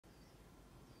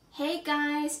Hey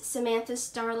guys, Samantha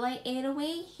Starlight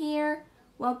 808 here.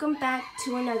 Welcome back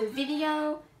to another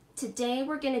video. Today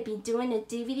we're going to be doing a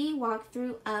DVD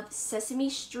walkthrough of Sesame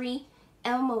Street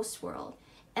Elmo's World.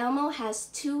 Elmo has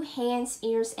 2 hands,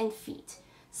 ears, and feet.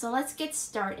 So let's get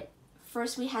started.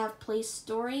 First we have play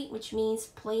story, which means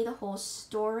play the whole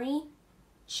story.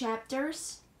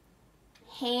 Chapters,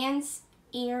 hands,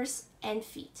 ears, and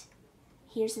feet.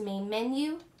 Here's the main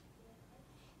menu.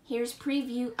 Here's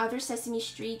preview other Sesame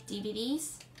Street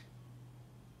DVDs.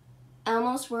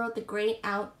 Elmo's World, The Great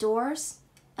Outdoors.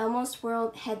 Elmo's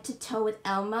World, Head to Toe with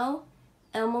Elmo.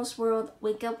 Elmo's World,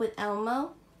 Wake Up with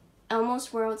Elmo.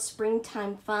 Elmo's World,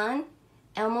 Springtime Fun.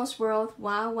 Elmo's World,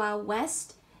 Wild Wild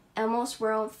West. Elmo's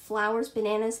World, Flowers,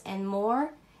 Bananas, and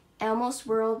More. Elmo's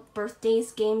World,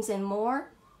 Birthdays, Games, and More.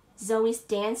 Zoe's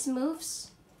Dance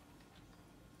Moves.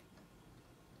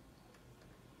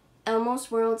 Elmo's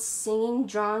World, Singing,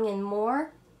 Drawing, and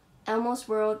More. Elmo's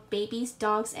World, Babies,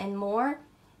 Dogs, and More.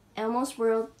 Elmo's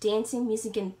World, Dancing,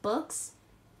 Music, and Books.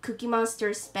 Cookie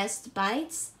Monster's Best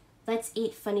Bites. Let's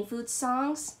Eat Funny Food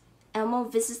Songs. Elmo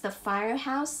Visits the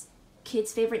Firehouse.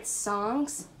 Kids' Favorite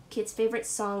Songs. Kids' Favorite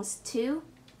Songs 2.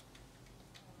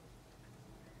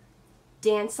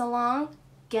 Dance Along.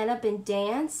 Get Up and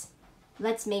Dance.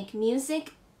 Let's Make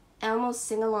Music. Elmo's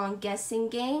Sing-Along Guessing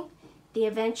Game. The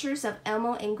Adventures of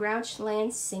Elmo and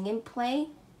Grouchland's Sing and Play,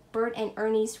 Bert and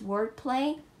Ernie's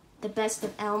Wordplay, The Best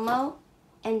of Elmo,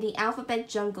 and the Alphabet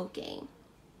Jungle Game.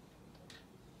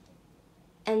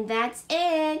 And that's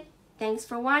it. Thanks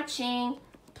for watching.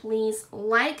 Please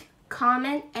like,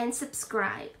 comment, and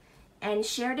subscribe. And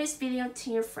share this video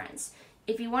to your friends.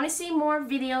 If you want to see more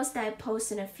videos that I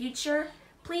post in the future,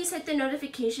 please hit the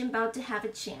notification bell to have a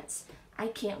chance. I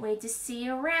can't wait to see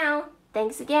you around.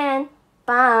 Thanks again.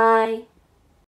 Bye.